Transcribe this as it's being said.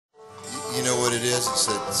You know what it is? It's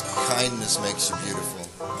that kindness makes you beautiful.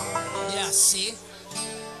 Yeah, see?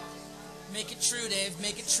 Make it true, Dave.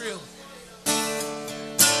 Make it true.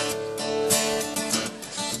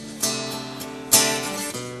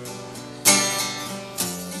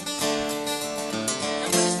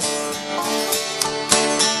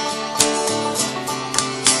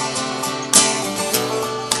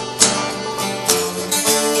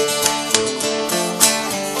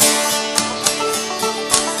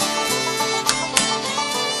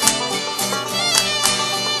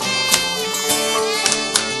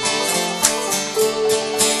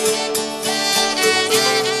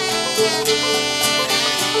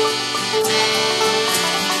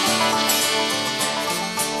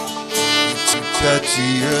 Touch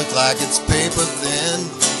the earth like it's paper thin,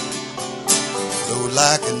 flow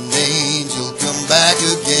like an angel, come back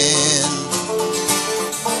again.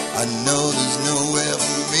 I know there's nowhere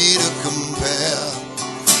for me to compare,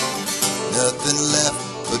 nothing left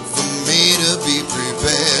but for me to be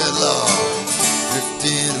prepared, Lord.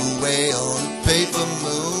 Drifting away on a paper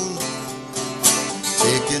moon,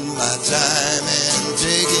 taking my time and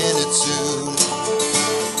taking it soon.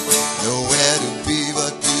 Nowhere to be but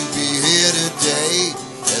to be here today,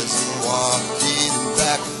 as I'm walking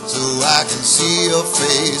back so I can see your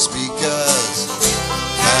face, because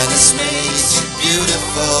kindness makes you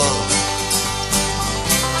beautiful,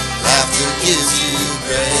 laughter gives you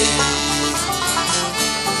grace,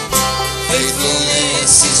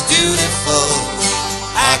 faithfulness is dutiful,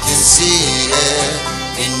 I can see it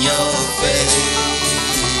in your face.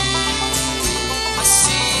 I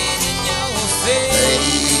see it in your face.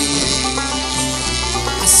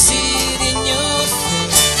 I see it in your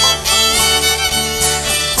face.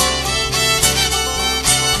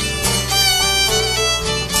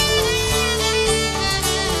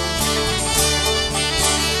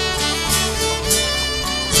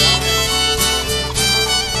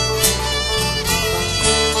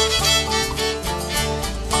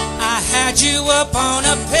 I had you up on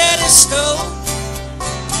a pedestal.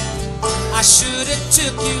 I should have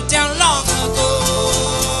took you down long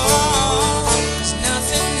ago.